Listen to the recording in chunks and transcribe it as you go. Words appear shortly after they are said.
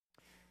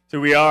So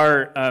we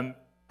are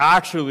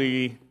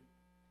actually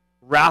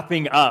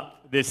wrapping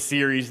up this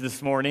series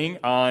this morning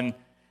on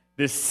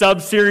this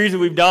sub-series that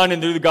we've done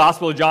through the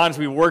Gospel of John. As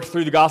we worked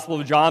through the Gospel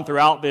of John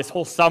throughout this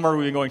whole summer,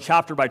 we've been going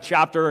chapter by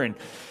chapter,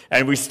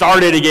 and we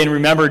started again,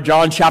 remember,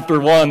 John chapter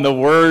 1, the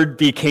Word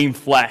became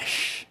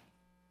flesh.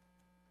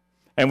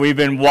 And we've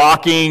been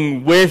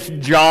walking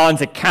with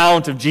John's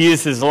account of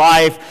Jesus'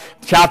 life,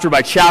 chapter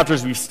by chapter,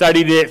 as we've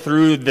studied it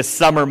through the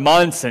summer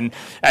months. And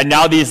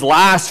now these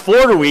last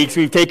 4 weeks,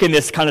 we've taken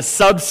this kind of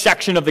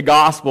subsection of the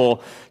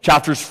gospel,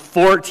 chapters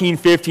 14,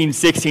 15,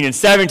 16, and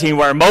 17,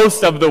 where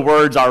most of the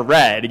words are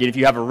read. Again, if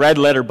you have a red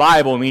letter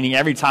Bible, meaning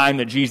every time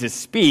that Jesus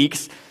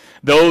speaks,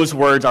 those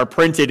words are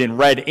printed in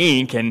red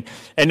ink. And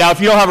now if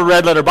you don't have a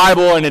red letter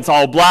Bible and it's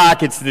all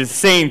black, it's the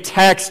same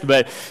text,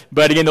 but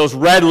again, those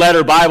red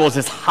letter Bibles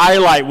just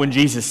highlight when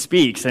Jesus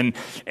speaks. And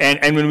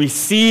when we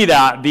see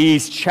that,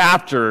 these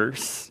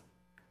chapters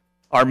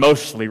are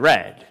mostly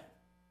red.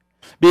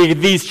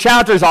 These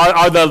chapters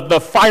are the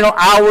final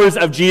hours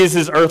of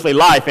Jesus' earthly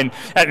life.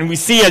 And we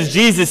see as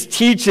Jesus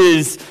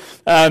teaches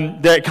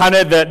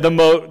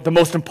the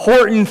most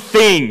important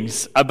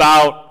things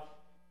about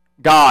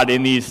God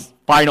in these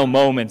final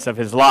moments of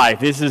his life.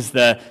 This is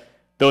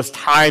those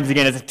times,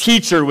 again, as a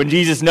teacher, when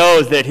Jesus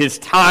knows that his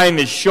time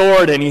is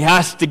short and he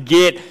has to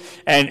get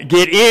in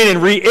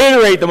and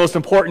reiterate the most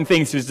important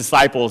things to his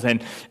disciples.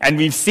 And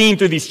we've seen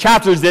through these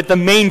chapters that the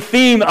main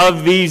theme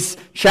of these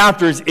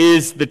chapters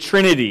is the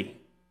Trinity,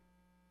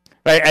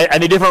 right?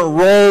 And the different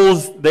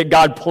roles that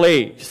God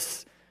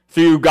plays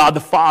through God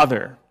the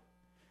Father,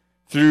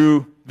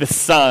 through the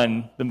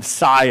Son, the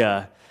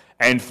Messiah,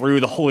 and through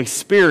the Holy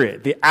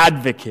Spirit, the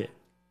Advocate,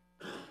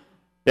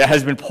 that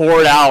has been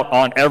poured out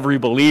on every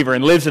believer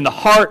and lives in the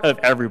heart of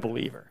every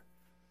believer.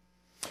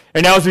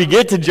 And now as we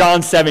get to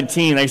John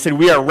 17, like I said,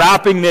 we are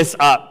wrapping this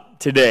up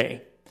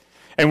today.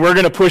 And we're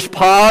going to push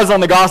pause on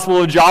the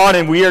Gospel of John,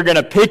 and we are going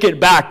to pick it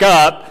back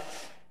up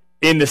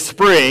in the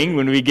spring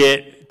when we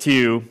get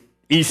to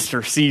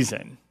Easter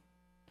season.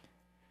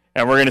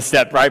 And we're going to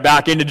step right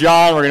back into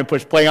John. We're going to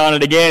push play on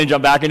it again and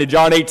jump back into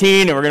John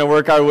 18. And we're going to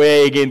work our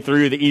way again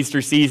through the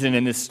Easter season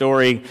in this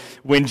story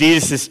when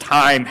Jesus'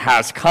 time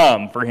has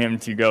come for him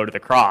to go to the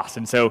cross.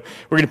 And so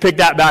we're going to pick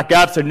that back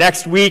up. So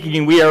next week,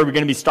 again, we are going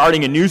to be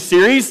starting a new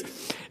series.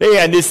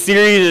 And this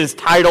series is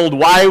titled,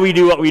 Why We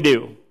Do What We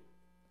Do.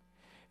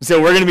 So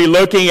we're going to be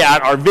looking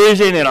at our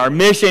vision and our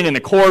mission and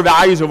the core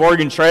values of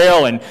Oregon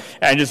Trail and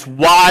just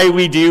why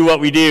we do what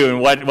we do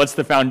and what's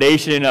the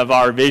foundation of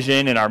our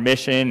vision and our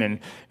mission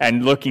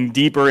and looking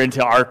deeper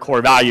into our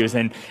core values.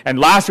 And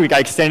last week I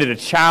extended a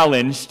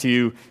challenge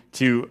to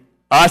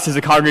us as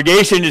a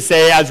congregation to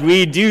say as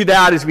we do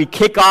that, as we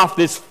kick off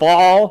this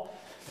fall,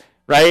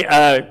 right,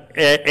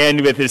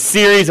 and with this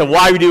series of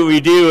why we do what we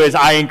do, is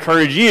I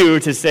encourage you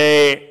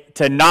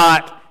to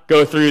not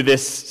go through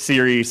this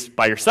series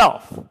by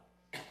yourself.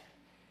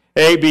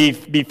 Hey, be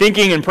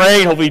thinking and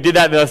praying, hopefully you did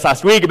that this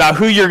last week, about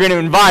who you're going to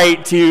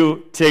invite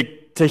to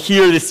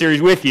hear this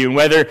series with you. And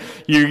whether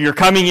you're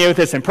coming in with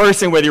us in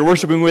person, whether you're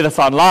worshiping with us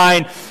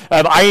online,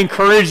 I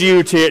encourage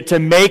you to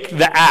make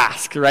the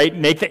ask, right?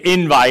 Make the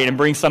invite and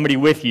bring somebody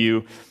with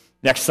you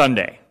next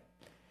Sunday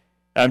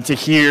to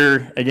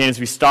hear, again, as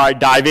we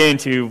dive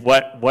into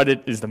what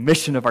it is the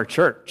mission of our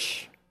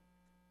church.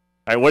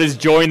 Right, what does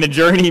join the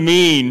journey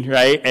mean,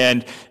 right?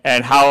 And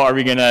how are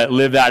we going to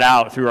live that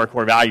out through our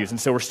core values? And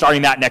so we're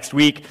starting that next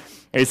week.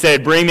 Like I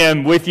said, bring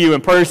them with you in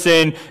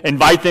person,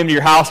 invite them to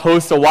your house,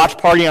 host a watch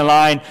party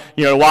online,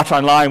 watch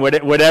online,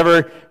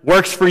 whatever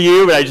works for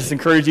you. But I just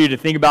encourage you to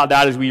think about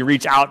that as we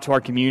reach out to our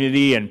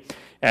community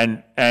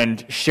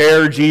and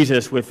share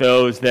Jesus with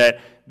those that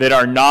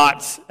are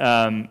not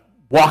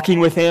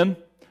walking with him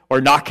or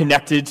not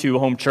connected to a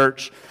home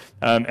church.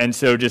 And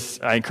so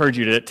I encourage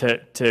you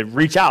to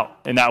reach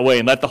out in that way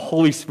and let the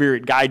Holy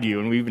Spirit guide you.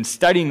 And we've been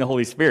studying the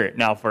Holy Spirit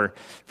now for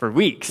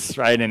weeks,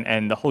 right?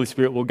 And the Holy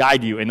Spirit will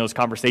guide you in those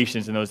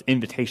conversations and those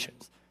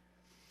invitations.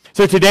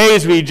 So today,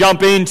 as we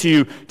jump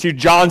into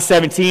John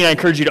 17, I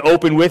encourage you to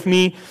open with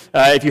me,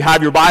 if you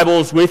have your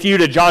Bibles with you,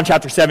 to John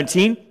chapter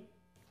 17.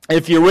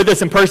 If you're with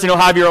us in person, you'll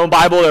have your own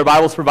Bible. There are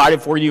Bibles provided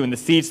for you in the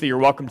seats that you're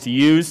welcome to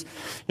use.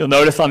 You'll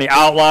notice on the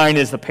outline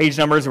is the page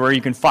numbers where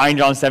you can find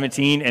John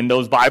 17 in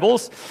those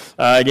Bibles.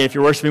 Again, if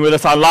you're worshiping with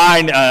us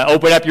online,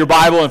 open up your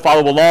Bible and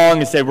follow along.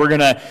 And say we're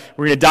gonna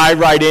dive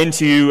right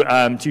into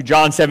to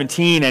John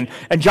 17.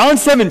 And John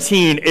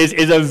 17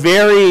 is a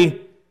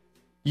very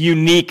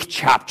unique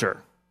chapter.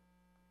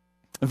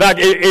 In fact,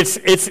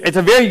 it's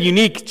a very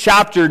unique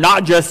chapter,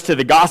 not just to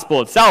the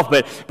gospel itself,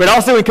 but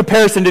also in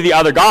comparison to the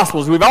other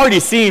gospels. We've already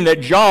seen that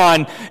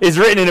John is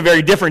written in a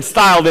very different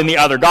style than the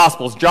other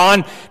gospels.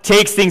 John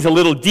takes things a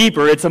little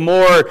deeper. It's a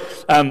more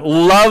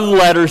love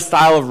letter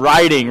style of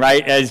writing,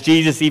 right? As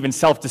Jesus even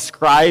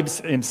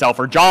self-describes himself,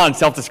 or John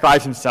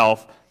self-describes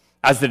himself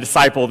as the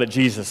disciple that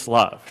Jesus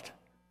loved.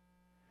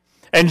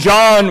 And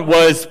John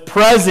was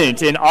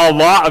present in a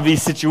lot of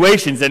these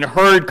situations and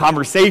heard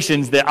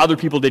conversations that other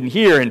people didn't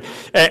hear.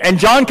 And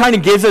John kind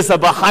of gives us a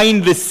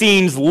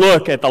behind-the-scenes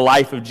look at the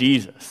life of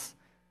Jesus.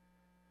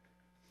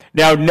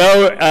 Now,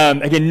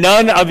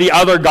 none of the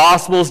other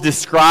Gospels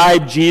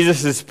describe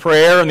Jesus'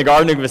 prayer in the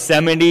Garden of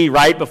Gethsemane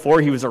right before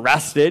he was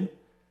arrested.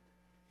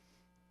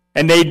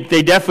 And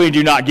they definitely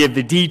do not give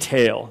the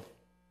detail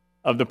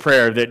of the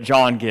prayer that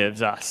John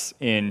gives us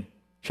in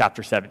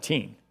chapter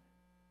 17.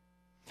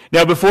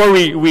 Now, before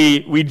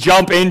we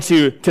jump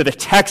into the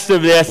text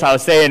of this, I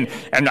was saying,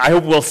 and I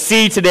hope we'll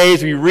see today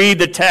as we read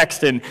the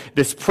text and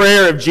this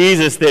prayer of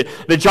Jesus, that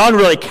John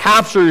really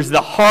captures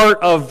the heart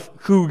of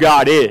who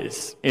God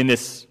is in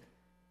this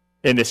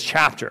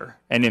chapter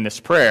and in this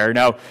prayer.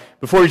 Now,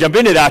 before we jump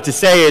into that, to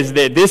say is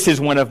that this is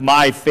one of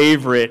my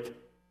favorite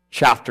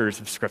chapters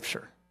of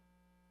Scripture.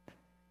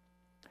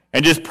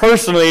 And just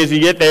personally, as we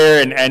get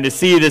there and to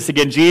see this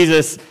again,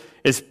 Jesus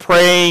is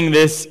praying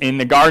this in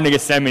the Garden of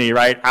Gethsemane,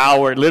 right?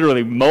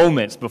 Literally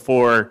moments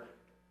before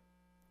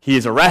he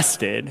is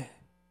arrested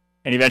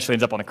and eventually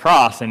ends up on the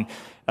cross. And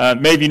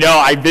maybe you know,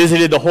 I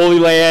visited the Holy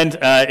Land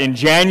in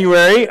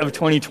January of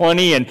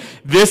 2020, and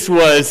this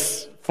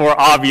was, for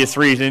obvious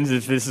reasons,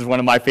 this is one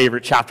of my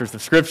favorite chapters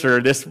of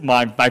Scripture.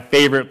 My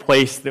favorite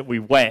place that we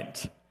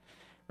went,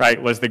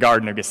 right, was the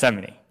Garden of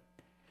Gethsemane.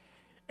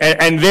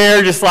 And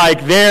there, just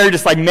like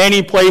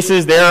many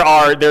places,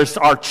 there's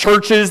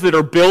churches that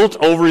are built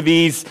over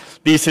these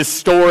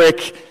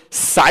historic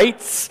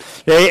sites.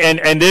 Okay?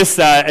 And this,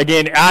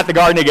 again, at the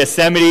Garden of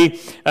Gethsemane,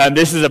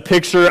 this is a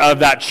picture of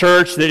that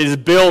church that is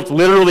built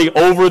literally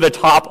over the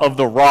top of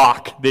the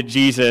rock that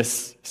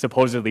Jesus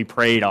supposedly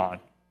prayed on.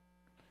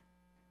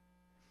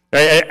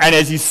 Right? And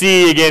as you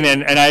see again,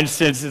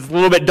 it's a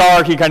little bit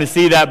dark, you kind of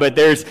see that, but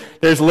there's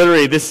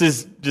literally, this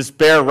is just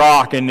bare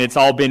rock, and it's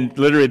all been,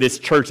 literally this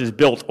church is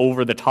built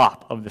over the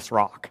top of this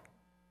rock,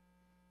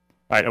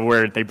 right,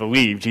 where they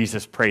believe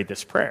Jesus prayed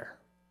this prayer.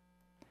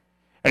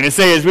 And to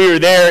say, as we were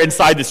there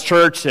inside this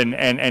church and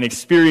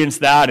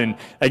experienced that, and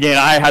again,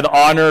 I had the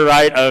honor,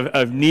 right,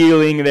 of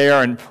kneeling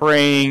there and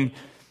praying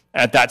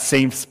at that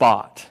same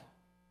spot.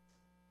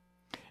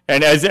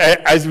 And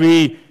as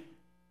we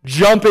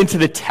jump into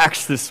the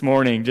text this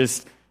morning,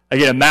 just,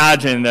 again,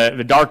 imagine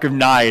the dark of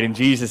night and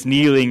Jesus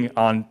kneeling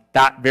on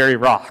that very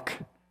rock,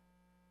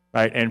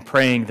 right, and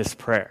praying this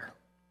prayer.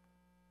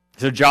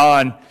 So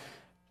John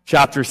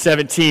chapter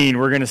 17,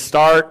 we're going to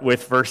start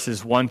with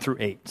verses 1 through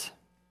 8. It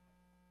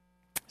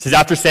says,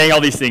 after saying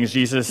all these things,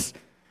 Jesus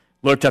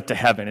looked up to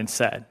heaven and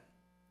said,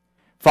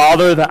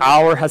 Father, the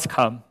hour has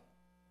come.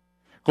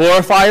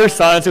 Glorify your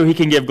Son so he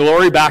can give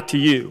glory back to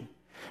you.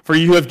 For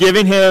you have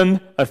given him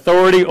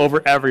authority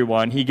over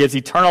everyone. He gives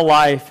eternal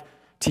life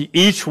to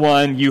each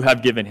one you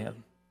have given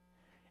him.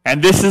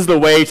 And this is the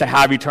way to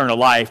have eternal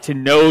life, to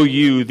know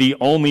you, the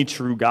only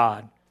true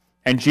God,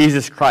 and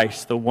Jesus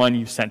Christ, the one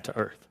you sent to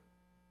earth.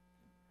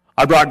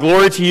 I brought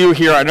glory to you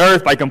here on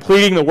earth by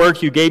completing the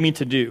work you gave me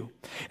to do.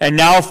 And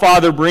now,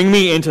 Father, bring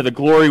me into the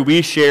glory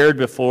we shared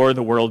before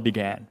the world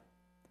began.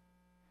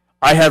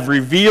 I have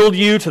revealed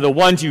you to the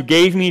ones you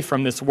gave me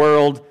from this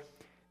world.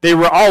 They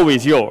were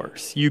always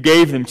yours. You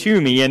gave them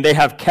to me, and they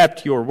have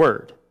kept your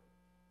word.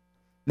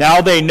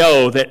 Now they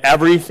know that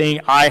everything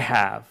I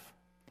have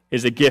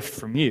is a gift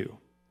from you.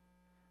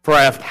 For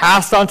I have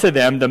passed on to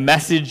them the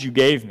message you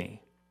gave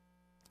me.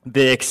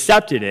 They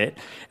accepted it,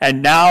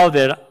 and now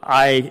that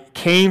I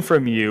came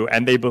from you,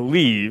 and they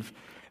believe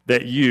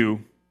that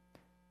you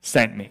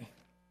sent me.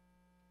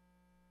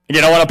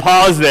 Again, I want to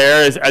pause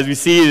there as we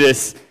see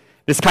this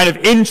kind of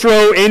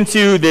intro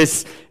into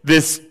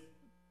this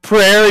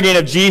prayer again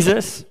of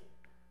Jesus.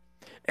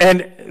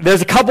 And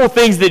there's a couple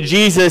things that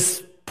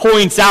Jesus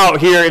points out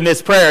here in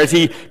this prayer as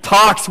he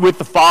talks with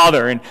the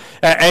Father.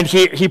 And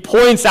he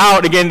points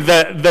out again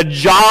the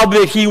job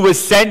that he was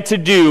sent to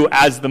do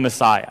as the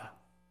Messiah.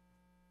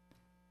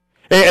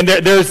 And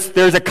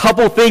there's a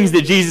couple things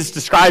that Jesus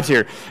describes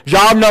here.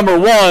 Job number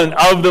one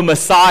of the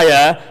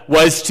Messiah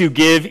was to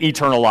give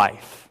eternal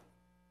life.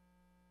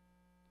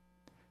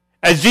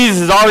 As Jesus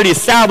has already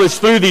established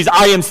through these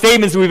I am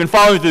statements that we've been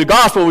following through the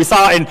gospel, we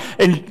saw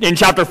in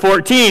chapter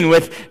 14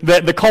 with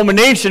the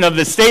culmination of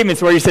the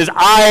statements where he says,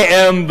 I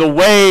am the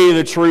way,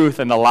 the truth,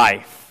 and the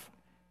life.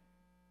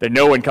 That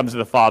no one comes to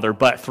the Father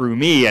but through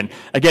me. And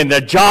again, the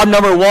job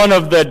number one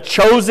of the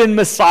chosen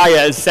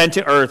Messiah as sent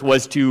to earth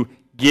was to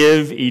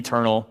give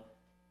eternal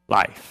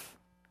life.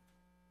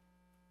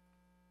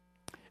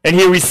 And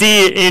here we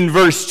see in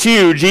verse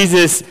 2,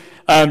 Jesus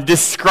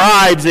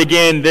describes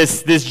again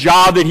this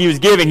job that he was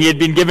given. He had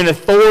been given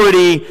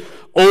authority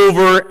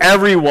over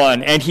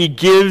everyone, and he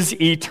gives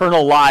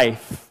eternal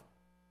life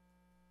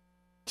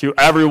to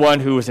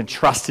everyone who is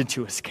entrusted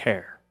to his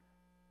care.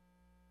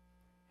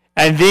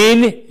 And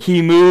then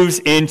he moves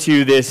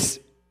into this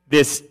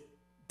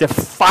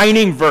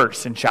defining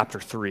verse in chapter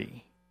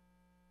 3.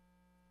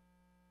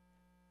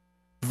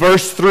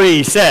 Verse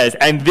 3 says,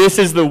 and this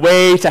is the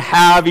way to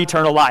have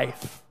eternal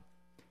life,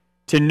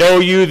 to know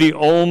you, the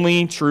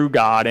only true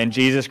God, and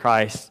Jesus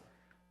Christ,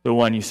 the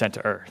one you sent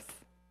to earth.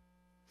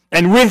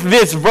 And with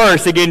this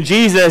verse, again,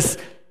 Jesus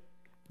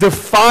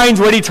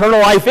defines what eternal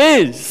life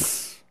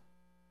is.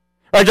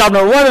 Right, job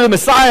number one of the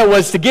Messiah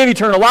was to give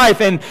eternal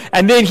life, and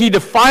then he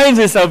defines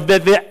this of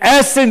that the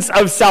essence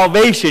of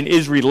salvation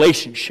is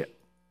relationship.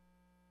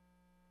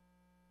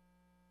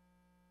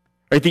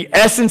 Right, the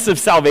essence of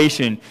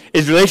salvation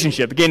is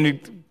relationship.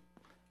 Again,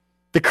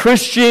 the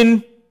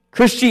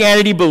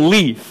Christianity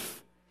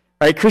belief,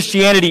 right?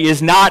 Christianity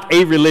is not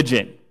a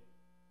religion.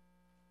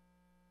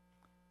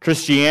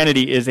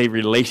 Christianity is a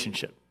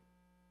relationship.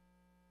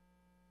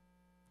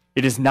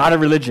 It is not a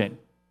religion.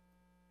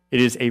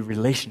 It is a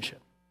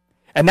relationship.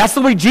 And that's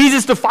the way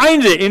Jesus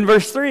defines it in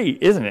verse 3,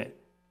 isn't it?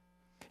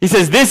 He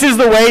says, this is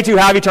the way to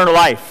have eternal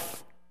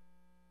life.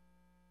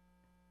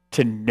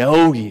 To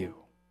know you,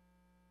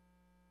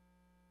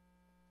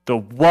 the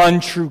one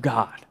true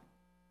God,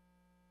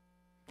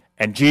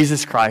 and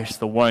Jesus Christ,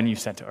 the one you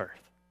sent to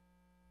earth.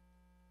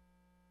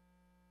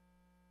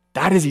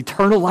 That is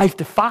eternal life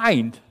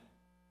defined.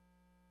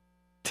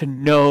 To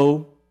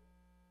know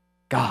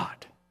God.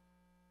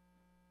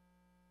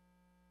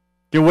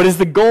 What is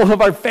the goal of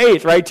our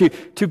faith, right?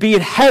 To be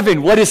in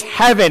heaven. What is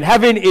heaven?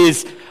 Heaven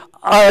is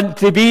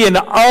to be in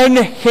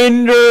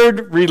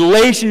unhindered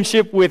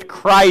relationship with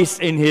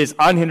Christ in his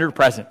unhindered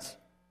presence.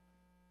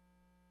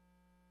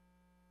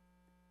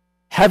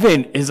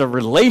 Heaven is a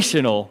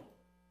relational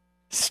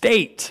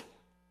state.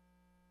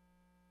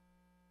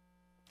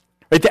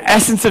 Right? The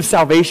essence of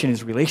salvation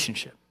is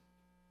relationship.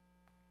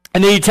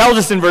 And then he tells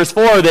us in verse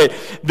 4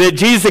 that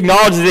Jesus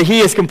acknowledges that he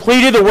has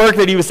completed the work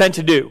that he was sent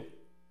to do.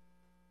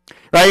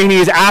 Right? And he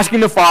is asking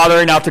the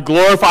Father now to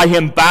glorify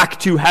him back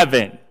to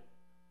heaven.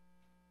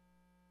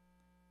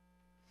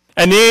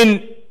 And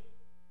then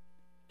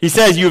he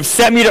says, you have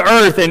sent me to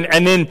earth,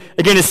 and then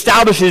again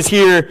establishes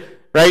here,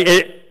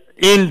 right,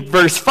 in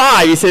verse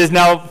 5, he says,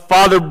 now,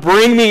 Father,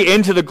 bring me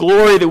into the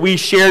glory that we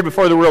shared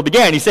before the world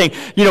began. He's saying,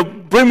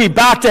 bring me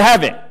back to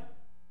heaven.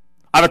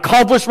 I've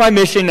accomplished my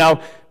mission,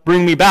 now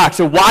bring me back.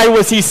 So why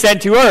was he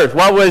sent to earth?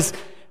 What was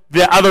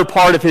the other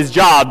part of his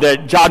job, the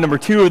job number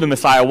 2 of the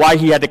Messiah, why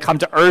he had to come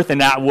to earth, and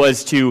that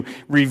was to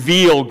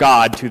reveal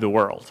God to the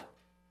world.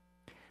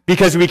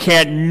 Because we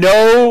can't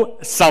know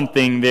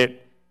something that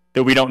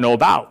we don't know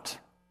about.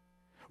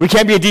 We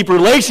can't be a deep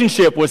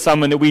relationship with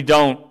someone that we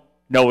don't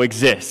know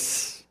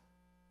exists.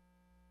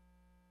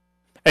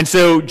 And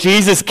so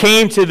Jesus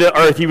came to the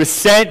earth. He was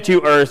sent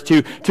to earth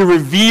to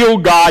reveal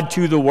God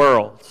to the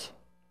world.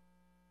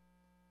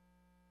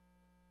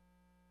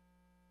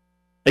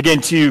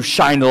 Again, to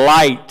shine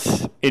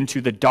light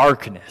into the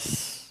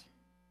darkness.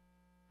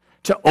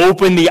 To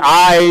open the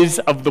eyes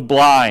of the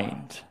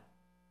blind.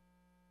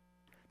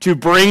 To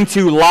bring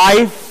to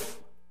life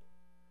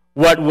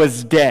what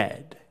was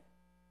dead.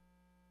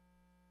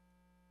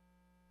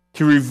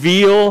 To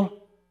reveal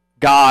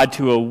God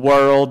to a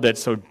world that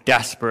so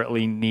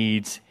desperately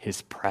needs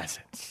his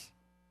presence.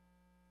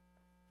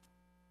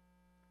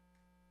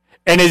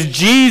 And as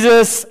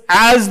Jesus,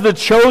 as the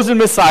chosen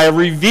Messiah,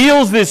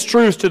 reveals this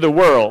truth to the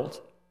world,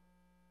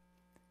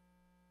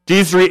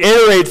 Jesus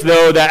reiterates,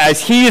 though, that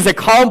as he has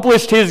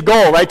accomplished his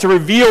goal, right, to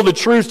reveal the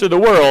truth to the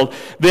world,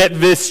 that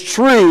this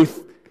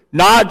truth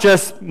not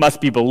just must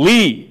be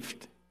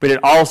believed, but it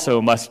also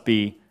must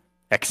be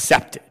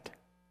accepted.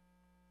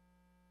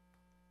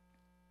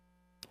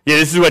 Yeah,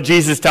 this is what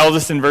Jesus tells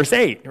us in verse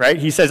 8, right?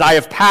 He says, I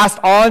have passed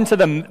on to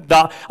them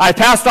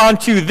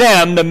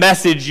the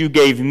message you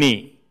gave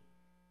me.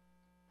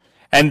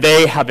 And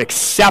they have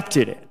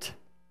accepted it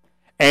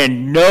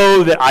and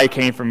know that I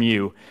came from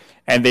you,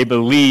 and they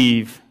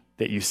believe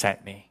that you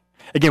sent me.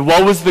 Again,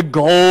 what was the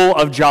goal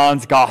of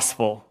John's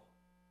gospel?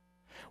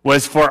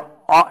 Was for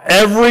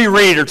every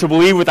reader to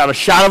believe without a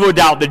shadow of a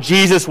doubt that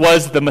Jesus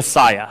was the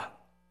Messiah.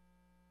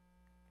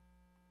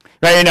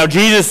 Right, and now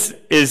Jesus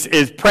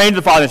is praying to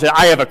the Father and said,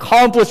 I have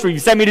accomplished what you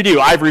sent me to do.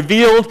 I've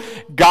revealed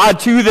God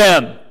to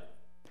them.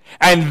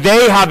 And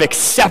they have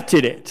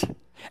accepted it.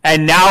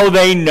 And now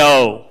they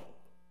know.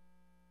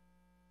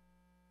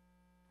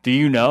 Do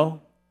you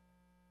know?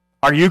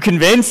 Are you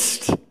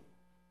convinced?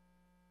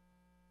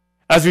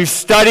 As we've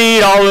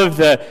studied all of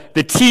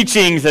the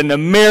teachings and the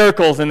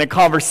miracles and the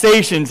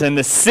conversations and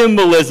the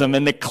symbolism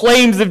and the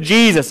claims of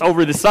Jesus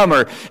over the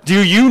summer,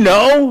 do you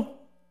know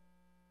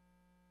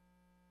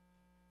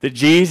that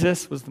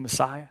Jesus was the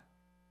Messiah?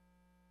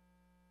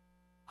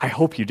 I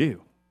hope you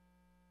do.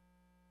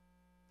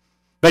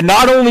 But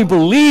not only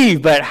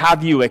believe, but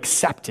have you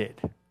accepted?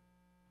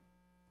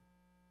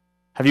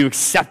 Have you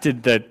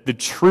accepted the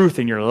truth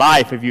in your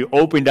life? Have you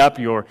opened up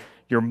your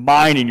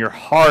mind and your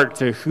heart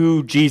to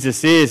who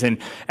Jesus is and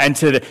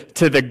to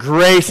the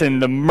grace and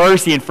the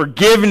mercy and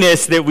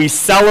forgiveness that we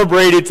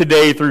celebrated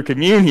today through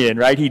communion,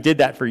 right? He did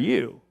that for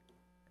you.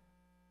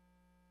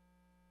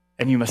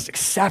 And you must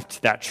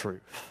accept that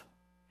truth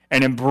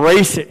and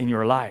embrace it in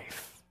your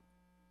life.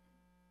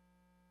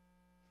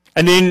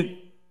 And then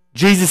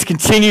Jesus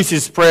continues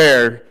his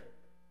prayer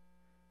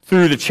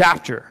through the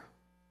chapter.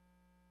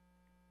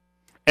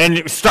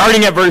 And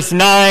starting at verse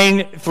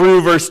 9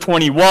 through verse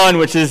 21,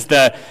 which is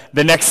the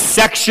next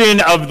section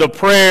of the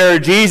prayer,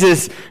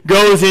 Jesus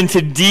goes into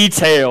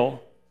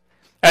detail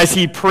as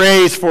he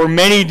prays for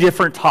many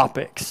different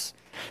topics.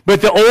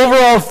 But the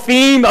overall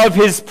theme of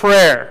his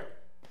prayer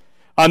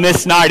on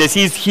this night is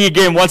he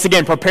again, once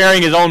again,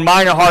 preparing his own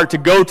mind and heart to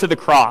go to the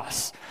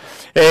cross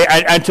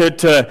and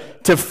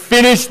to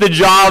finish the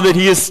job that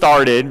he has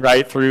started,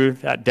 right, through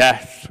that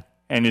death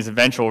and his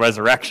eventual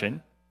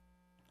resurrection.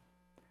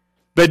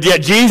 But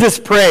yet Jesus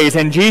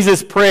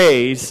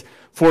prays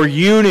for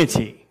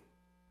unity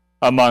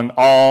among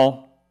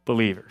all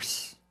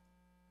believers.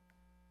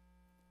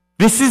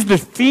 This is the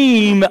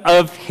theme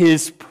of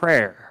his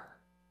prayer.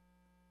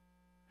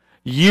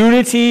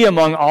 Unity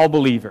among all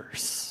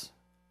believers.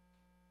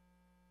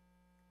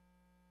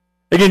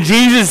 Again,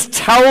 Jesus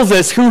tells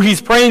us who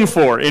he's praying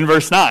for in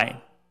verse 9.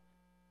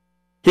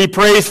 He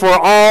prays for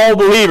all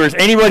believers,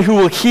 anyone who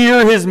will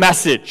hear his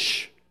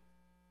message.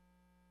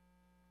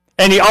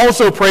 And he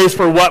also prays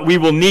for what we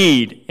will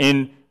need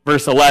in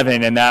verse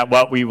 11, and that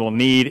what we will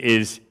need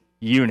is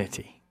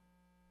unity.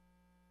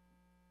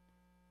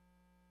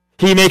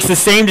 He makes the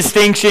same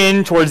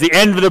distinction towards the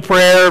end of the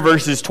prayer,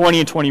 verses 20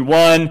 and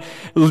 21.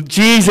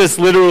 Jesus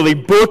literally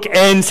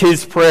bookends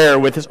his prayer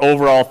with his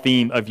overall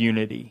theme of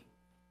unity.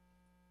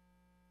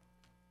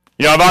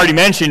 You know, I've already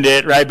mentioned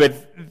it, right?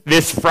 But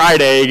this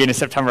Friday, again, is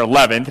September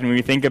 11th, and when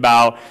we think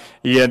about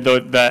the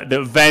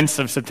events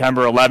of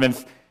September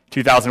 11th,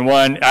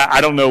 2001, I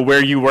don't know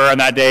where you were on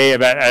that day.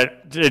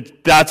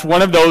 But that's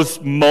one of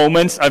those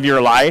moments of your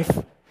life,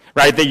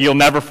 right, that you'll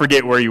never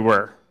forget where you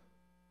were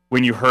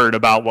when you heard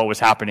about what was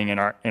happening in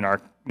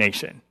our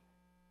nation.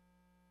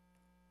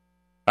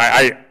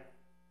 I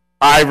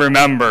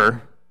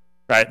remember,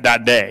 right,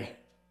 that day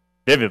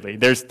vividly.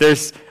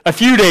 There's a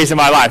few days in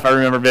my life I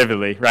remember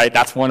vividly, right?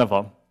 That's one of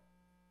them.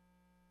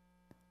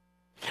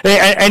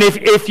 And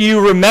if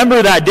you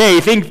remember that day,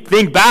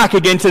 think back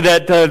again to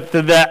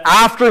the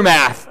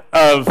aftermath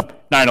of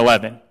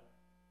 9/11,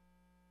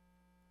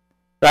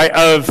 right?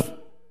 Of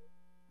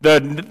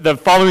the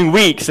following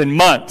weeks and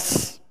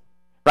months.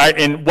 Right,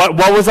 and what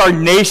was our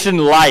nation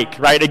like?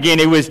 Right, again,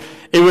 it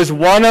was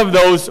one of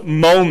those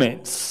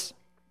moments,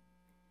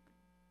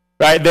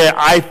 right, that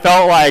I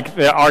felt like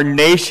that our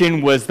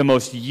nation was the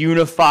most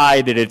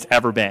unified that it's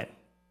ever been.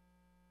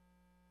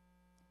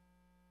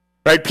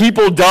 Right,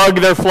 people dug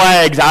their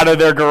flags out of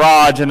their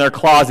garage and their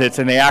closets,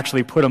 and they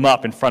actually put them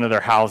up in front of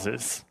their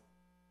houses.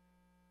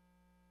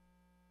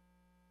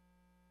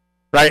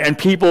 Right, and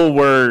people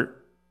were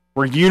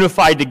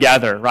unified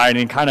together, right,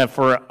 and kind of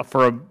for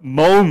a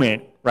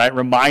moment, right,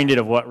 reminded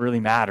of what really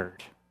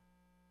mattered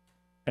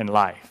in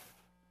life.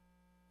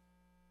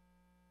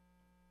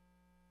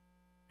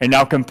 And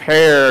now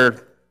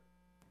compare,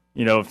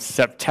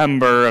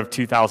 September of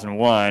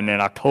 2001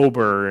 and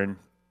October and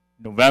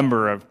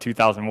November of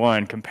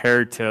 2001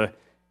 compared to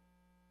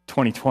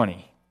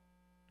 2020.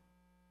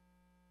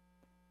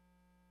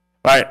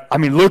 Right? I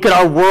mean, look at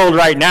our world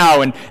right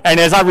now, and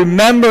as I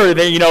remember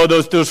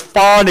that, those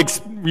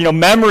fond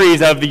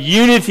memories of the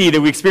unity that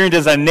we experienced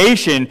as a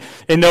nation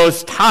in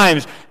those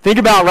times, think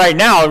about right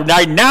now.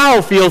 Right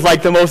now feels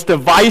like the most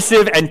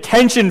divisive and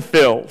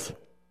tension-filled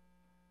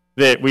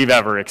that we've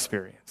ever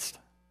experienced.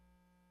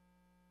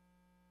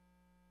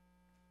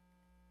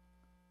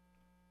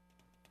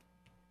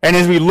 And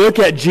as we look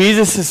at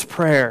Jesus'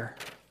 prayer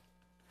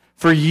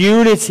for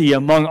unity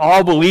among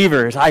all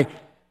believers, I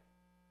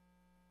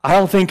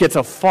don't think it's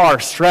a far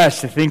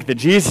stretch to think that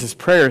Jesus'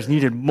 prayer is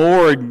needed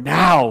more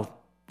now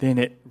than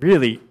it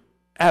really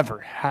ever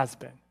has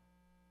been.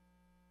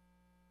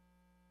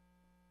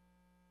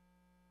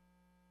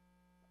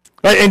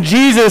 Right? And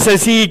Jesus,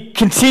 as he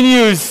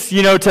continues,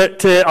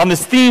 to on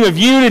this theme of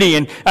unity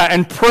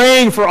and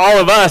praying for all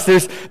of us,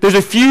 there's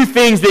a few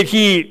things that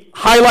he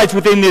highlights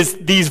within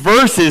these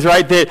verses,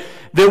 right, that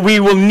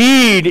we will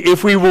need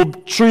if we will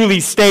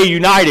truly stay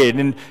united.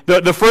 And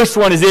the first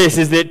one is this,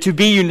 is that to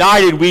be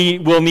united, we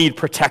will need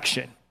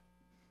protection.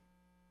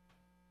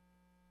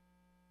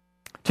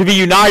 To be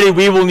united,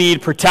 we will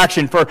need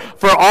protection. For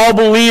all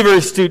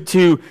believers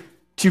to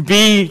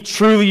be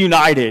truly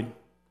united,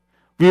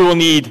 we will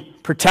need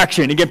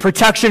protection. Again,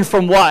 protection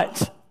from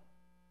what?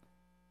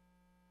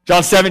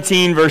 John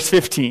 17, verse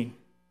 15.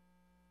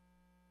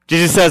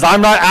 Jesus says,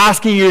 I'm not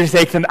asking you to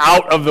take them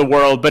out of the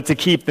world, but to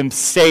keep them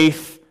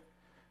safe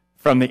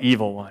from the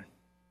evil one.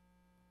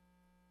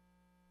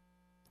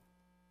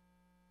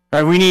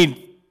 Right, we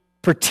need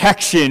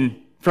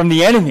protection from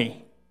the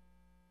enemy.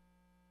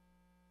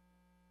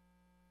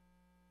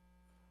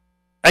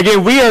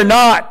 Again, we are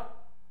not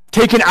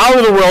taken out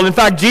of the world. In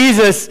fact,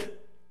 Jesus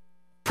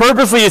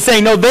purposely is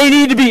saying, no, they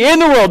need to be in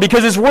the world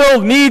because this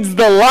world needs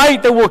the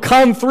light that will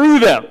come through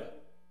them.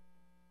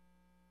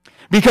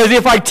 Because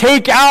if I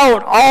take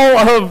out all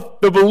of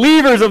the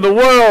believers of the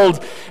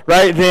world,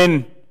 right,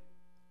 then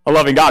a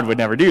loving God would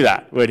never do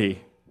that, would he?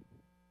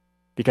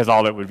 Because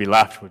all that would be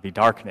left would be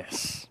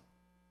darkness.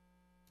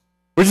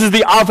 Which is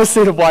the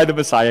opposite of why the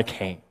Messiah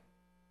came.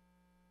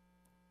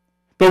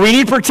 But we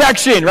need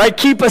protection, right?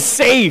 Keep us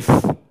safe.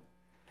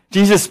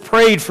 Jesus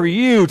prayed for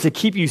you to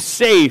keep you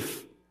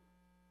safe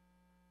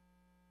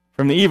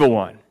from the evil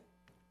one.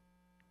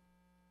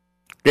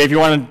 Okay, if you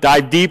want to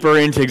dive deeper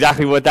into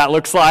exactly what that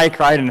looks like,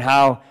 right, and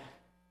how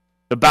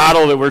the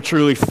battle that we're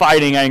truly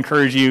fighting, I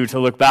encourage you to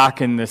look back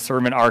in the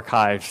sermon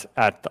archives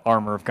at the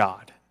armor of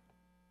God.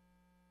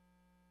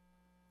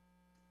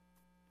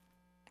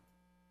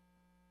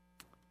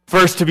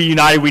 First, to be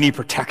united, we need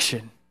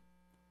protection.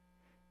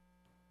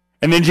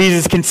 And then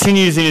Jesus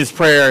continues in his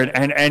prayer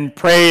and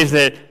prays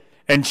that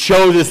and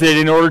shows us that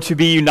in order to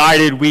be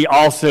united, we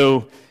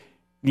also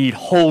need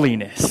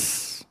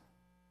holiness.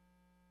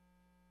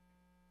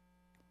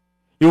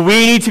 We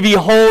need to be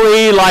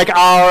holy like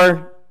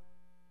our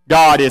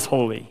God is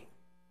holy.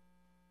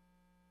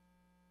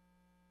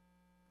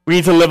 We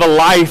need to live a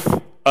life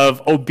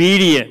of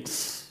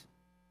obedience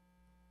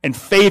and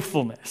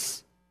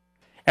faithfulness,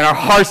 and our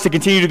hearts to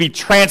continue to be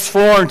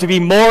transformed, to be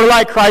more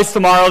like Christ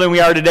tomorrow than we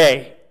are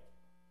today.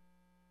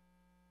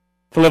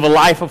 To live a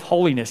life of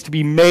holiness, to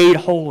be made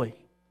holy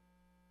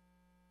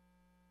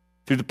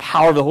through the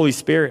power of the Holy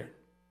Spirit.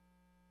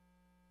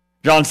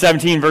 John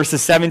 17,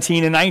 verses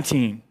 17 and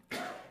 19.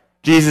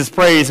 Jesus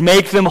prays,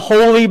 "Make them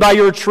holy by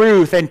your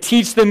truth and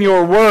teach them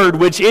your word,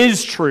 which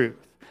is truth.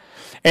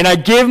 And I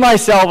give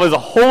myself as a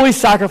holy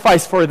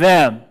sacrifice for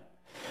them,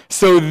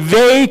 so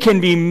they can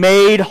be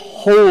made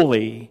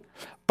holy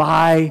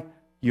by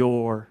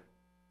your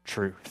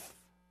truth."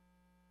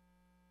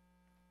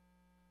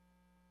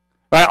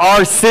 Right?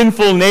 Our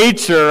sinful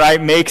nature,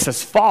 right, makes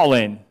us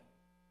fallen.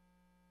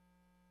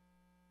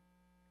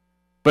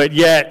 But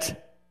yet,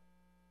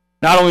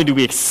 not only do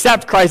we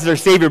accept Christ as our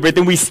Savior, but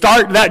then we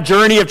start that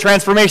journey of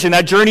transformation,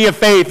 that journey of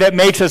faith that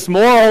makes us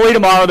more holy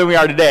tomorrow than we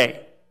are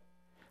today,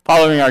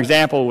 following our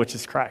example, which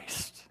is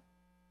Christ.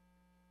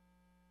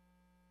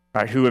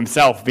 Right? Who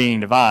himself, being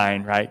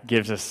divine, right,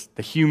 gives us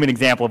the human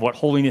example of what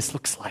holiness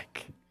looks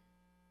like.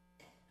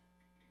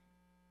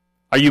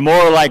 Are you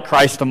more like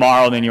Christ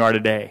tomorrow than you are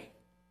today?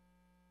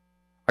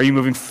 Are you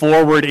moving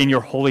forward in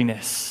your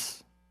holiness?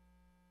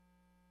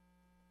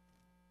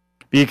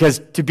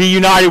 Because to be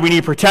united, we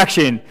need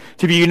protection.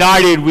 To be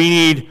united, we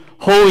need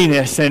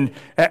holiness. And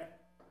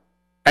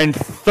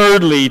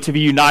thirdly, to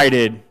be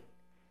united,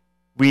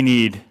 we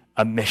need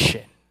a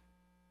mission.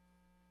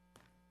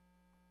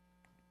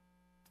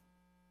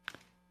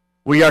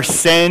 We are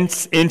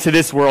sent into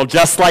this world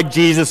just like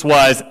Jesus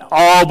was.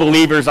 All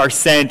believers are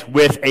sent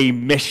with a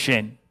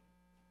mission.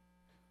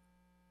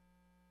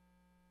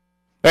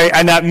 Right?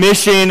 And that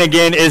mission,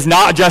 again, is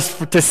not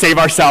just to save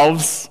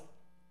ourselves.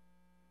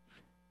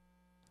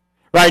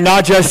 Right?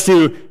 Not just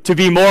to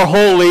be more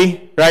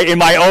holy, right, in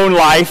my own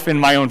life, in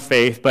my own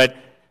faith, but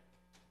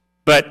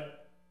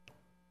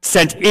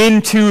sent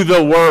into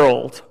the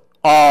world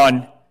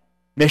on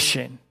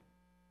mission.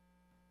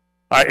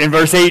 All right, in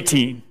verse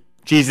 18,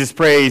 Jesus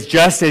prays,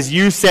 "Just as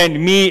you sent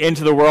me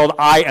into the world,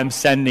 I am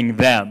sending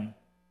them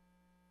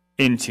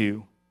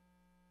into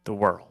the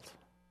world."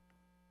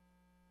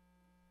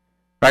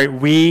 Right?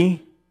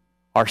 We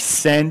are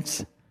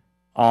sent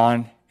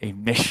on a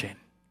mission.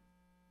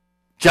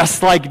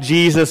 Just like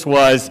Jesus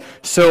was,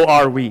 so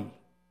are we.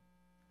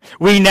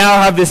 We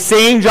now have the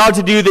same job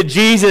to do that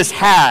Jesus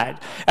had,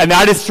 and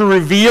that is to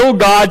reveal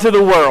God to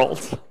the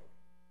world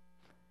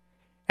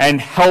and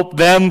help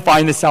them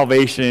find the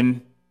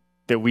salvation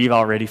that we've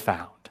already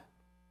found.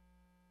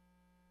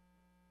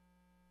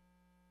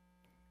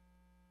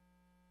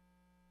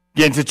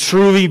 Again, to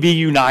truly be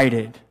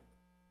united,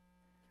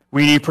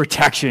 we need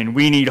protection,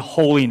 we need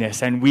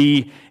holiness, and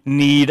we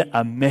need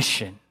a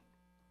mission.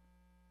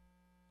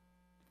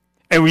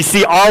 And we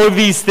see all of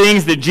these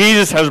things that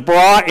Jesus has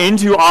brought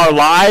into our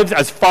lives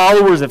as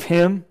followers of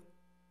him.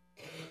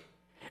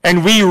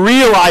 And we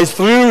realize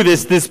through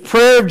this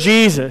prayer of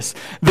Jesus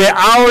that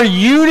our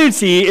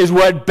unity is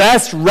what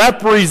best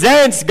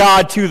represents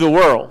God to the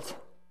world.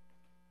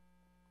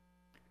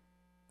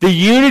 The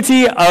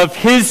unity of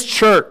his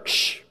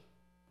church.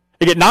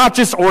 Again, not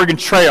just Oregon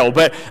Trail,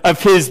 but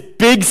of his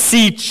Big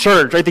C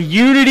church, right? The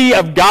unity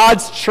of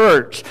God's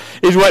church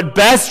is what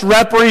best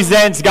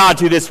represents God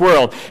to this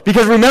world.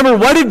 Because remember,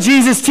 what did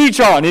Jesus teach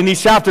on in these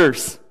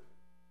chapters?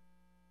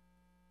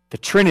 The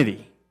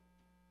Trinity.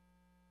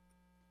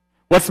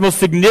 What's most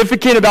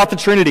significant about the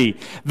Trinity?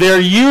 Their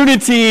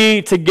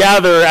unity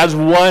together as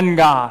one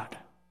God.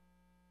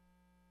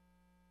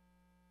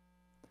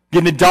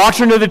 Again, the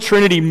doctrine of the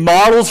Trinity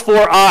models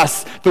for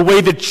us the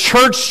way the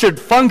church should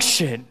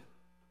function.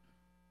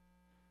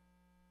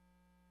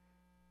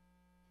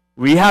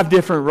 We have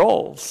different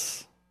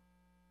roles,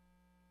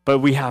 but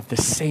we have the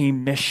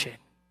same mission.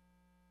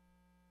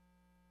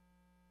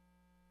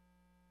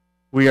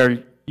 We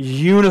are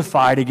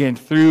unified again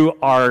through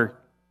our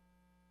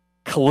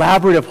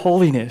collaborative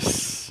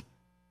holiness.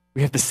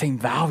 We have the same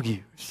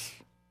values.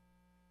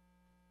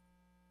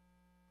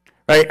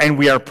 Right? And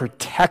we are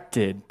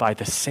protected by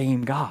the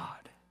same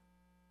God.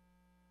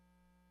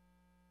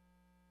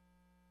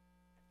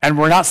 And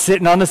we're not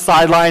sitting on the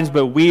sidelines,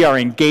 but we are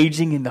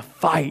engaging in the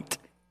fight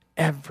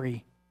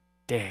every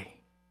day.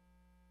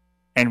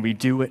 And we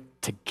do it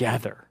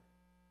together.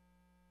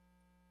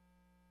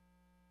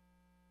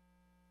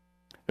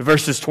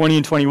 Verses 20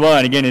 and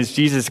 21, again, as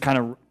Jesus kind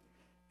of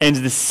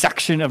ends this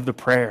section of the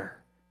prayer.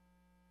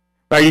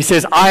 Right? He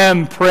says, "I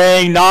am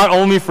praying not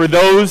only for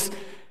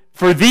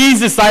for these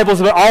disciples,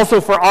 but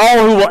also for all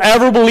who will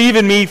ever believe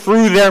in me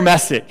through their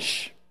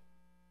message.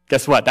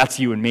 Guess what? That's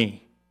you and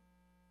me.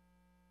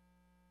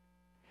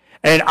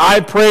 And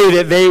I pray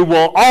that they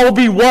will all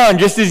be one,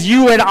 just as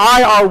you and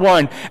I are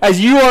one.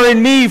 As you are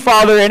in me,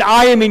 Father, and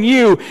I am in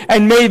you.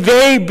 And may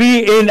they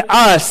be in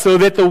us, so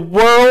that the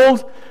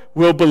world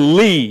will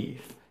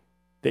believe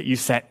that you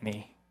sent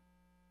me.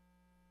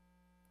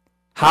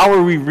 How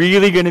are we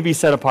really going to be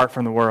set apart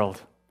from the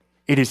world?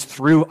 It is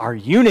through our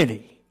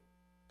unity,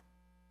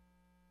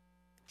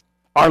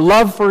 our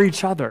love for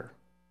each other,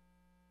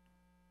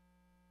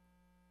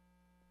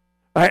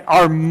 right?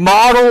 Our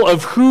model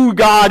of who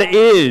God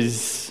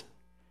is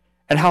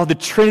and how the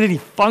Trinity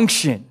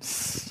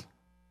functions.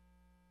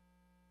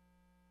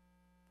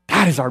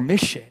 That is our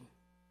mission.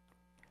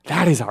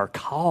 That is our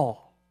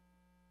call.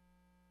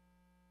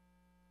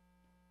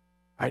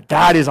 Right?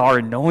 That is our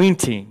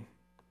anointing.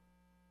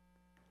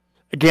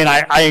 Again,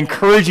 I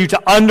encourage you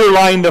to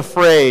underline the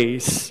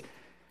phrase,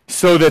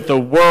 so that the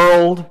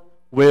world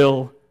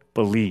will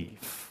believe.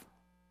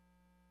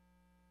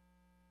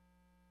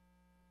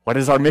 What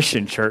is our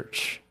mission,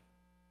 church?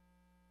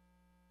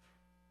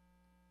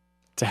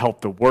 To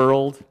help the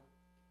world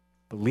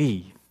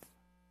believe.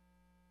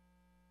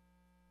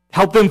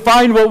 Help them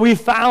find what we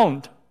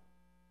found.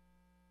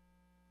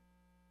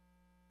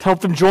 To help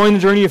them join the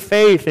journey of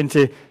faith and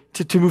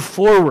to move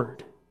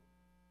forward.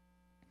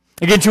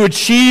 Again, to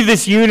achieve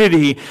this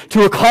unity,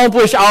 to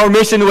accomplish our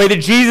mission the way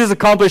that Jesus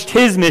accomplished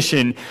his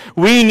mission,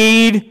 we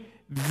need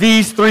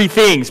these three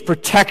things: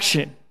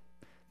 protection,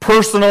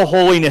 personal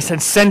holiness,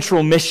 and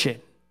central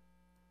mission.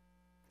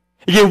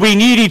 Again, we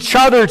need each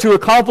other to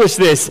accomplish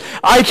this.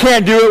 I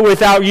can't do it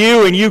without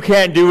you, and you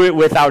can't do it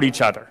without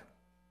each other.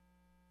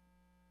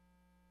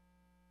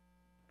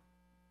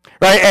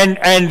 Right?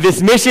 And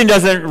this mission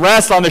doesn't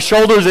rest on the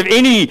shoulders of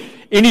any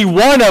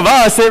one of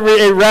us.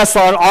 It rests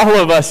on all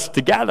of us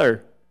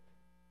together.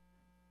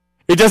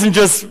 It doesn't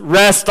just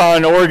rest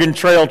on Oregon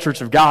Trail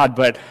Church of God,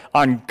 but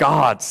on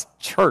God's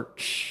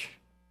church.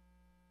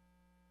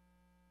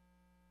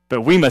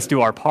 But we must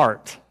do our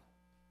part.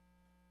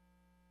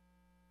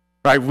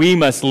 Right? We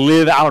must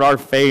live out our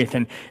faith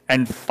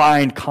and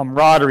find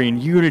camaraderie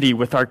and unity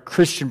with our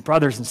Christian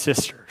brothers and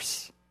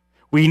sisters.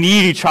 We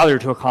need each other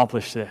to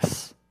accomplish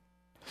this.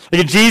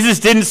 Like,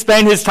 Jesus didn't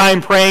spend his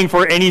time praying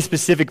for any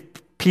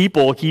specific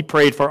people. He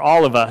prayed for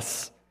all of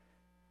us.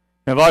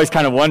 I've always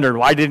kind of wondered,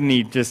 why didn't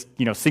he just,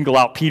 single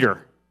out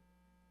Peter?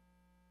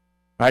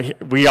 Right?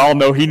 We all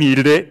know he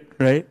needed it,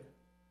 right?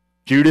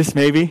 Judas,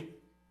 maybe.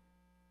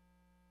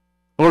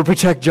 Lord,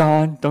 protect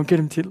John. Don't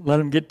let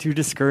him get too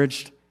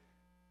discouraged.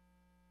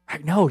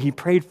 Right? No, he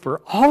prayed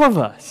for all of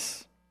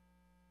us.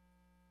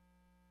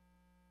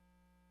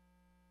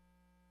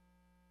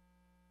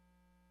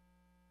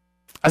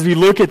 As we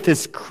look at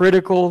this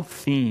critical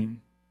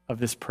theme of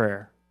this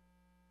prayer,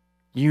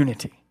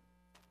 unity,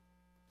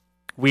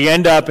 we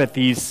end up at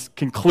these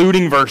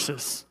concluding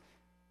verses.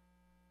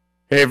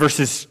 Okay,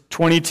 verses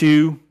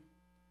 22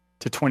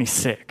 to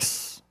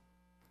 26.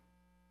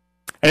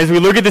 And as we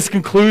look at this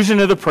conclusion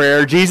of the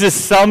prayer, Jesus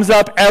sums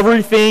up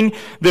everything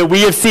that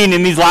we have seen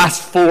in these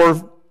last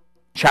 4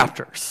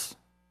 chapters.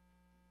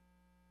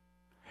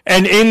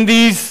 And in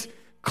these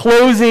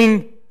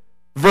closing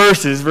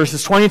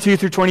verses 22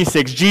 through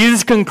 26,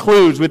 Jesus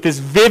concludes with this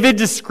vivid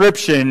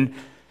description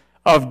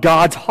of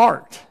God's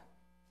heart.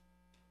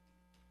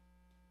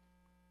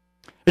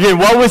 Again,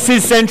 what was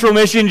his central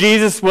mission?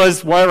 Jesus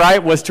was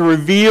to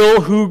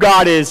reveal who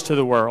God is to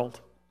the world.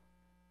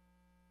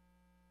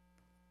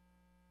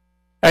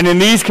 And in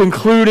these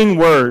concluding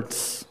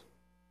words,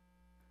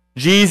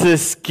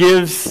 Jesus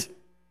gives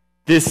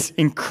this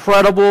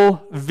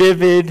incredible,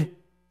 vivid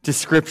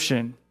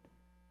description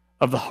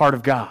of the heart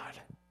of God.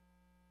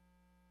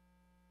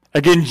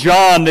 Again,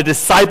 John, the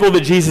disciple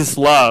that Jesus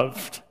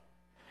loved,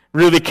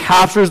 really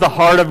captures the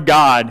heart of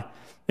God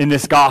in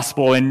this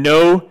gospel, and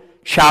no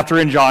chapter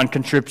in John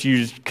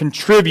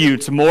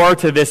contributes more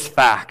to this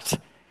fact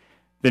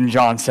than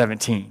John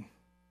 17.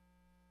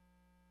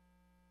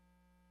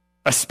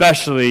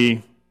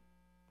 Especially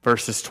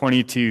verses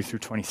 22 through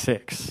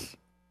 26.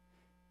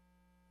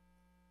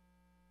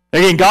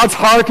 Again, God's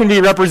heart can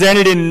be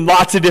represented in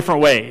lots of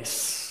different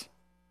ways.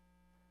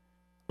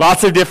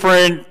 Lots of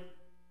different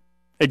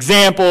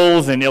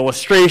examples and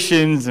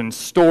illustrations and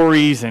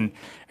stories and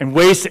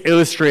ways to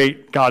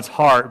illustrate God's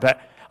heart.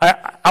 But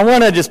I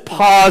want to just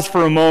pause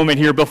for a moment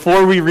here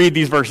before we read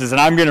these verses, and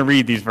I'm going to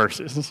read these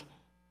verses.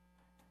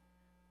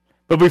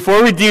 But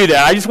before we do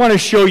that, I just want to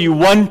show you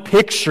one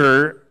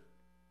picture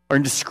or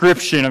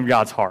description of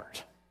God's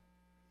heart.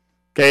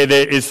 Okay,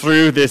 that is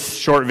through this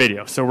short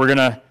video. So we're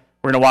gonna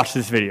watch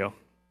this video.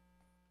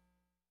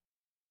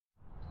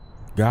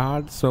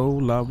 God so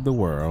loved the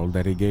world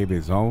that he gave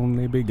his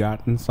only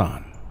begotten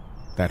Son,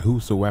 that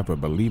whosoever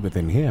believeth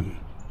in him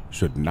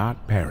should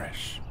not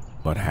perish,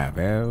 but have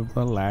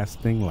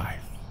everlasting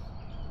life.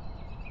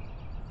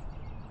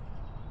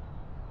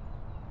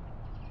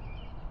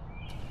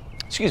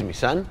 Excuse me,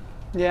 son.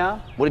 Yeah,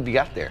 What have you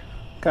got there?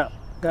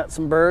 got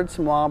some birds,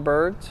 some wild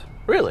birds.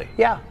 Really?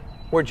 Yeah,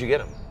 Where'd you get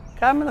them?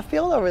 Got them in the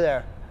field over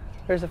there.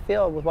 There's a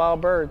field with wild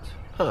birds.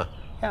 Huh.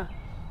 Yeah.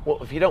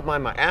 Well, if you don't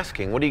mind my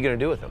asking, what are you going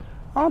to do with them?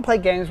 I want to play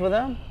games with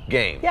them.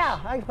 Games? Yeah,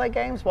 I like to play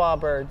games with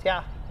wild birds,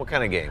 yeah. What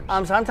kind of games?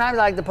 Sometimes I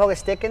like to poke a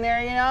stick in there,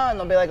 and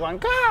they'll be like going,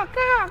 caw,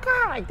 caw,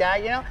 caw, like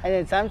that, And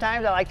then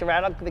sometimes I like to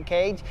rattle the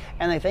cage,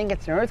 and they think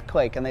it's an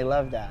earthquake, and they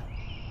love that.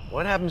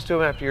 What happens to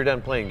them after you're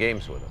done playing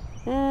games with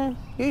them?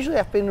 Usually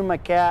I feed them to my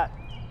cat.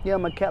 Yeah,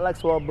 my cat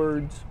likes wild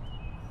birds.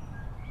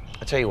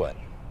 I tell you what,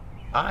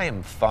 I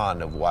am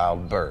fond of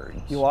wild birds.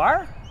 You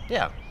are?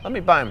 Yeah, let me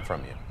buy them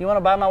from you. You want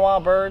to buy my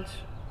wild birds?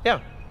 Yeah.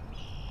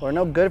 They're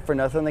no good for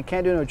nothing. They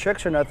can't do no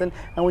tricks or nothing.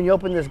 And when you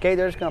open this gate,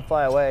 they're just going to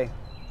fly away.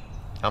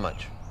 How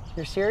much?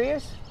 You're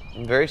serious?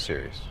 I'm very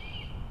serious.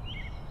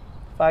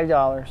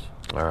 $5.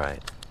 All right.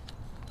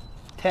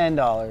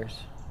 $10.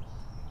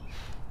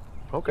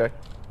 Okay.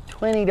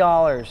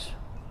 $20.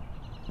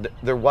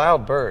 They're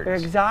wild birds. They're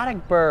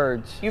exotic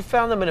birds. You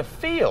found them in a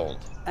field.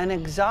 An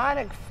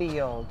exotic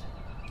field.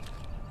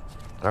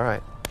 All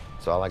right.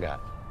 That's all I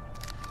got.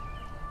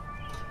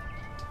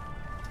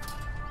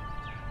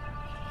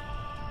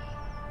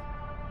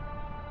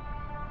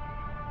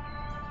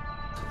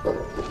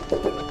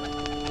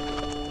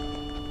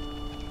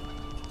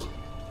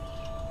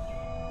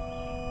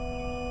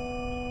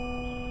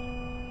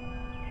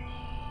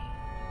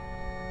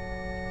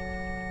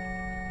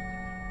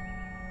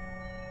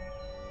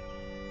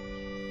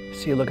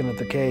 See you looking at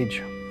the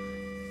cage.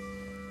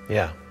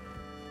 Yeah.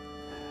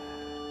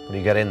 What do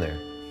you got in there?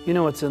 You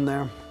know what's in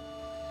there.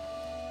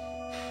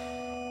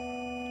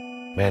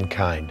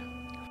 Mankind.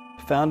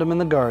 Found them in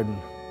the garden.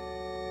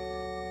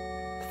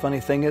 The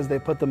funny thing is, they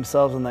put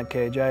themselves in that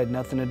cage. I had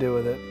nothing to do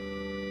with it.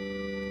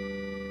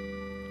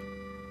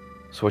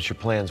 So what's your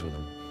plans with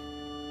them?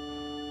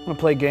 I'm gonna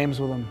play games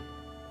with them.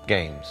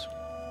 Games.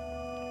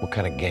 What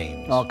kind of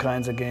games? All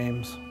kinds of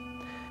games.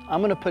 I'm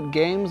gonna put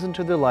games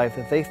into their life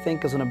that they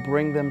think is gonna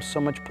bring them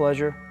so much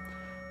pleasure.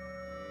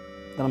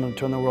 Then I'm gonna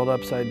turn the world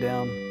upside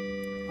down.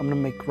 I'm gonna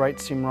make right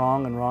seem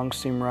wrong and wrong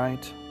seem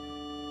right.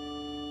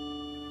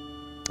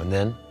 And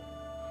then?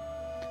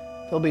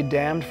 They'll be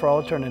damned for all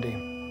eternity.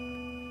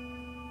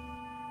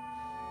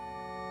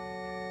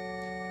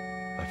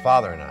 My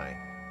father and I,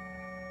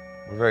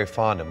 we're very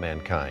fond of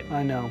mankind.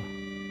 I know.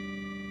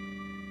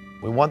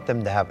 We want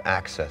them to have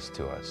access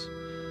to us.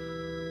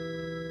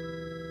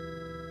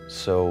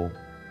 So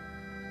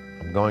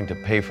I'm going to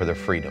pay for their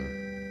freedom.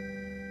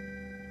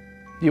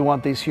 You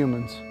want these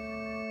humans?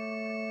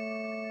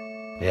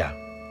 Yeah.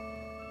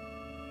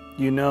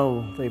 You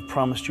know they've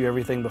promised you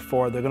everything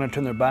before. They're gonna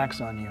turn their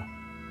backs on you.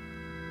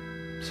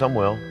 Some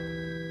will,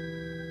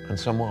 and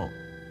some won't.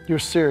 You're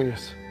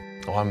serious.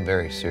 Oh, I'm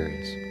very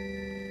serious.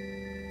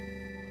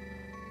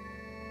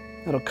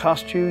 It'll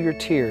cost you your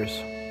tears,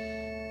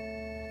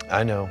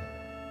 I know.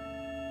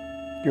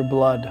 your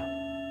blood.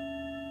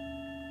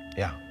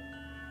 Yeah,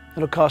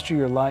 It'll cost you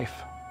your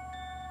life.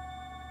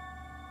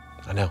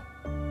 I know.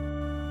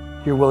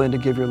 You're willing to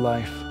give your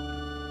life.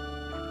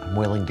 I'm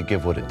willing to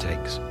give what it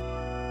takes.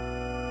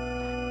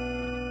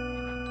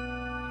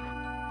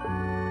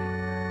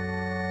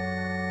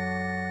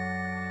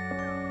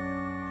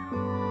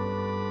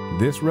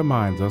 This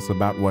reminds us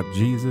about what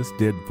Jesus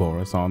did for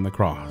us on the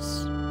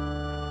cross.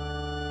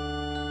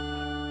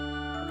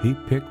 He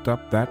picked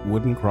up that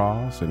wooden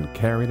cross and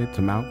carried it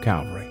to Mount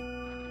Calvary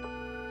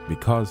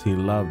because he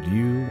loved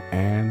you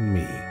and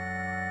me.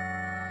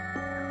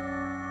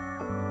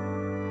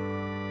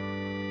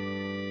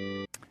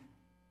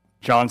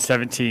 John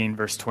 17,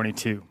 verse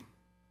 22.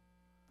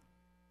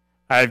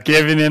 I have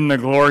given them the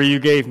glory you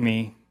gave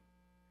me,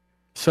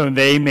 so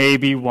they may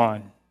be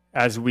one,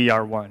 as we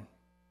are one.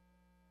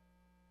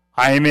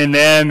 I am in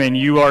them, and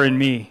you are in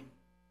me.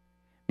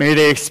 May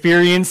they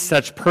experience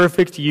such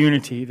perfect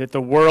unity that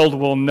the world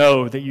will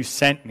know that you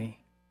sent me,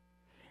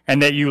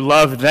 and that you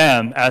love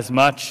them as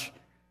much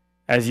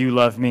as you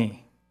love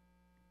me.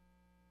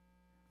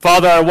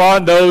 Father, I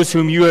want those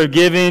whom you have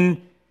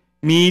given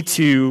me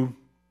to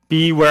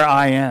be where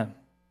I am.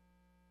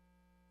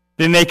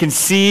 Then they can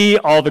see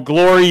all the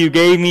glory you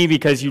gave me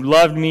because you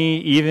loved me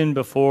even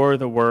before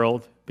the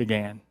world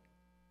began.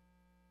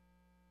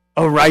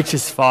 O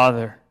righteous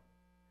Father,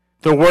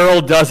 the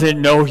world doesn't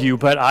know you,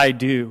 but I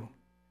do.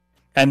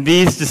 And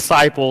these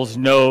disciples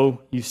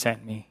know you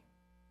sent me.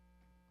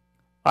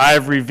 I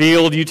have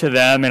revealed you to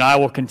them, and I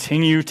will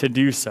continue to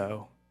do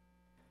so.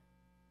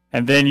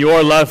 And then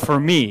your love for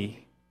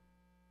me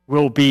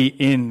will be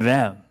in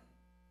them,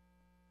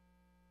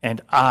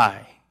 and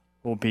I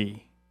will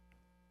be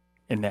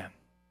in them.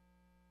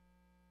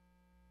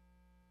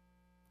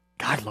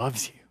 God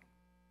loves you.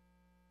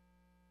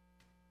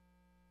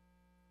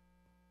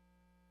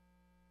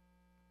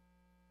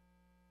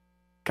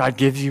 God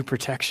gives you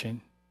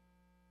protection.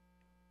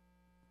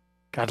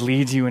 God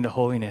leads you into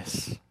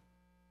holiness.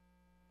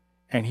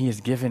 And he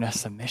has given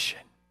us a mission.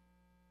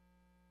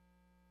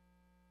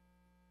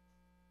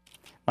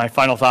 My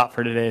final thought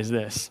for today is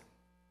this.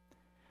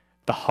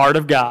 The heart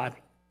of God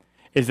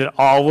is that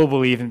all will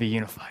believe and be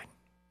unified.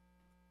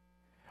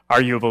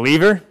 Are you a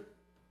believer?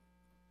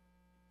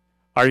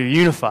 Are you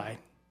unified?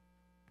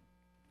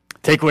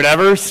 Take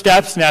whatever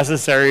steps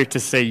necessary to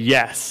say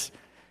yes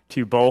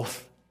to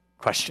both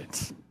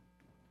questions.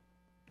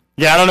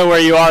 Yeah, I don't know where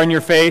you are in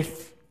your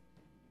faith.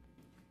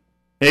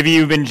 Maybe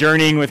you've been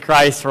journeying with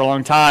Christ for a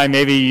long time.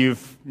 Maybe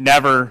you've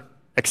never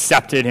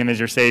accepted him as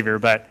your Savior,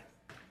 but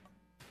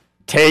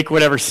take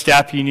whatever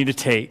step you need to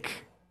take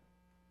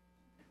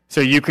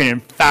so you can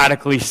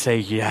emphatically say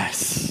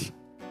yes.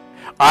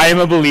 I am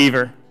a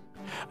believer,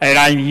 and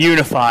I'm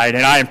unified,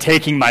 and I am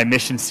taking my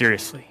mission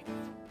seriously.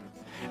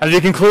 As we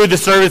conclude the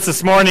service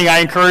this morning, I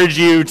encourage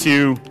you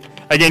to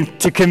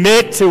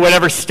commit to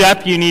whatever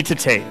step you need to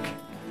take.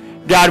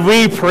 God,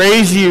 we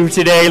praise you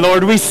today,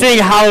 Lord. We sing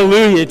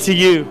hallelujah to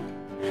you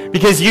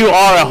because you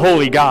are a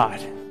holy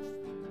God.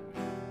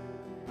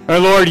 Our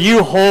Lord,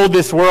 you hold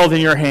this world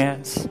in your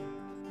hands.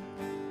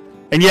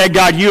 And yet,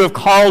 God, you have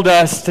called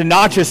us to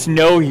not just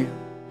know you,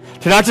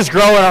 to not just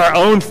grow in our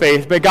own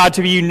faith, but God,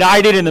 to be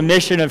united in the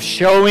mission of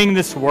showing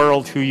this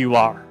world who you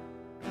are.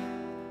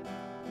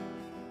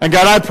 And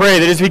God, I pray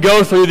that as we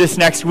go through this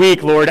next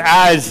week, Lord,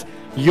 as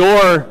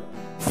your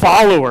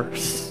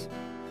followers,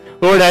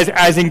 Lord,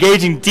 as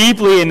engaging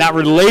deeply in that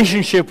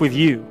relationship with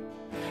you,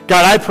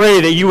 God, I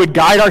pray that you would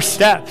guide our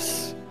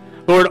steps.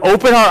 Lord,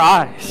 open our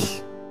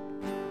eyes.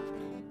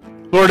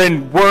 Lord,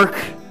 and work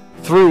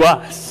through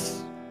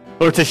us,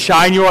 Lord, to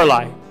shine your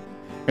light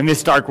in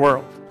this dark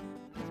world.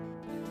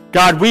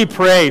 God, we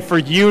pray for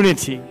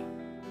unity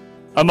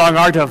among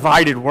our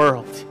divided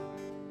world.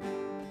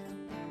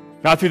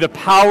 God, through the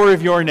power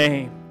of your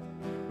name,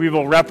 we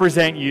will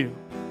represent you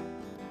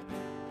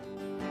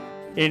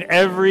in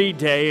every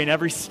day, in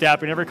every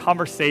step, in every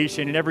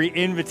conversation, in every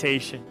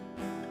invitation.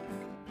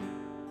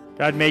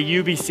 God, may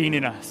you be seen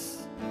in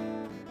us.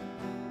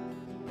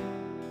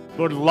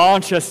 Lord,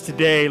 launch us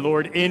today,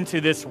 Lord,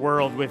 into this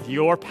world with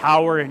your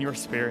power and your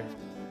spirit.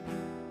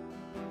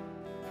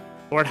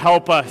 Lord,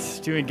 help us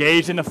to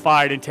engage in the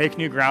fight and take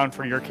new ground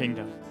for your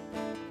kingdom.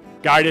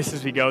 Guide us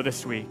as we go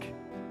this week.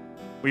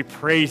 We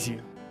praise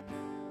you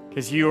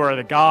because you are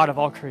the God of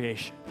all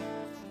creation.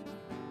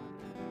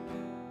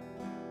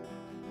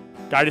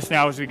 Guide us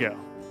now as we go.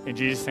 In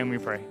Jesus' name we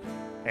pray.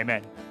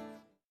 Amen.